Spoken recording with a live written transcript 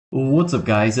What's up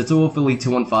guys, it's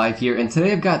Philly215 here, and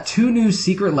today I've got two new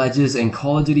secret ledges in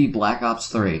Call of Duty Black Ops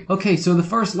 3. Okay, so the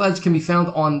first ledge can be found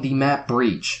on the map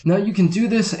Breach. Now you can do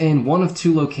this in one of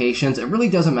two locations. It really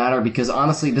doesn't matter because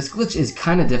honestly this glitch is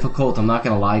kind of difficult, I'm not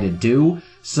gonna lie, to do.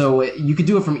 So you could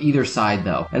do it from either side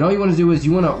though. And all you want to do is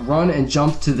you want to run and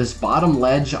jump to this bottom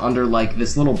ledge under like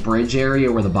this little bridge area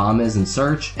where the bomb is and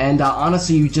search. And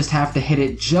honestly you just have to hit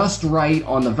it just right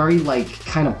on the very like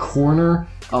kind of corner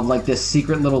of like this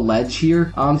secret little ledge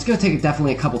here. It's gonna take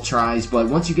definitely a couple tries, but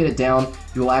once you get it down,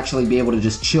 you'll actually be able to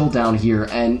just chill down here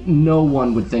and no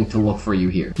one would think to look for you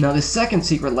here. Now the second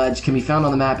secret ledge can be found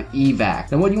on the map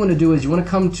Evac. Now what you want to do is you want to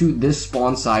come to this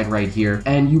spawn side right here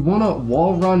and you want to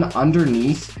wall run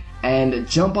underneath and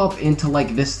jump up into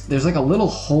like this. There's like a little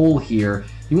hole here.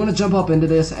 You want to jump up into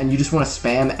this and you just want to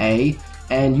spam A,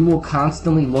 and you will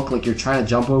constantly look like you're trying to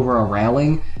jump over a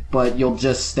railing, but you'll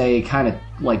just stay kind of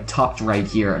like tucked right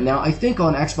here. Now I think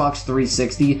on Xbox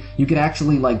 360 you could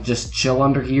actually like just chill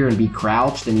under here and be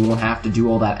crouched and you won't have to do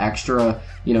all that extra,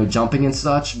 you know, jumping and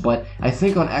such, but I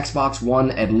think on Xbox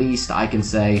One at least I can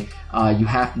say you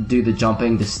have to do the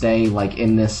jumping to stay like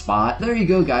in this spot. There you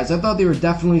go guys, I thought they were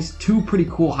definitely two pretty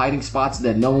cool hiding spots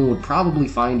that no one would probably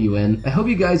find you in. I hope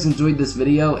you guys enjoyed this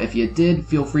video. If you did,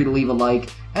 feel free to leave a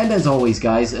like, and as always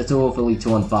guys, it's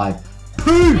Philly215.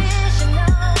 Peace!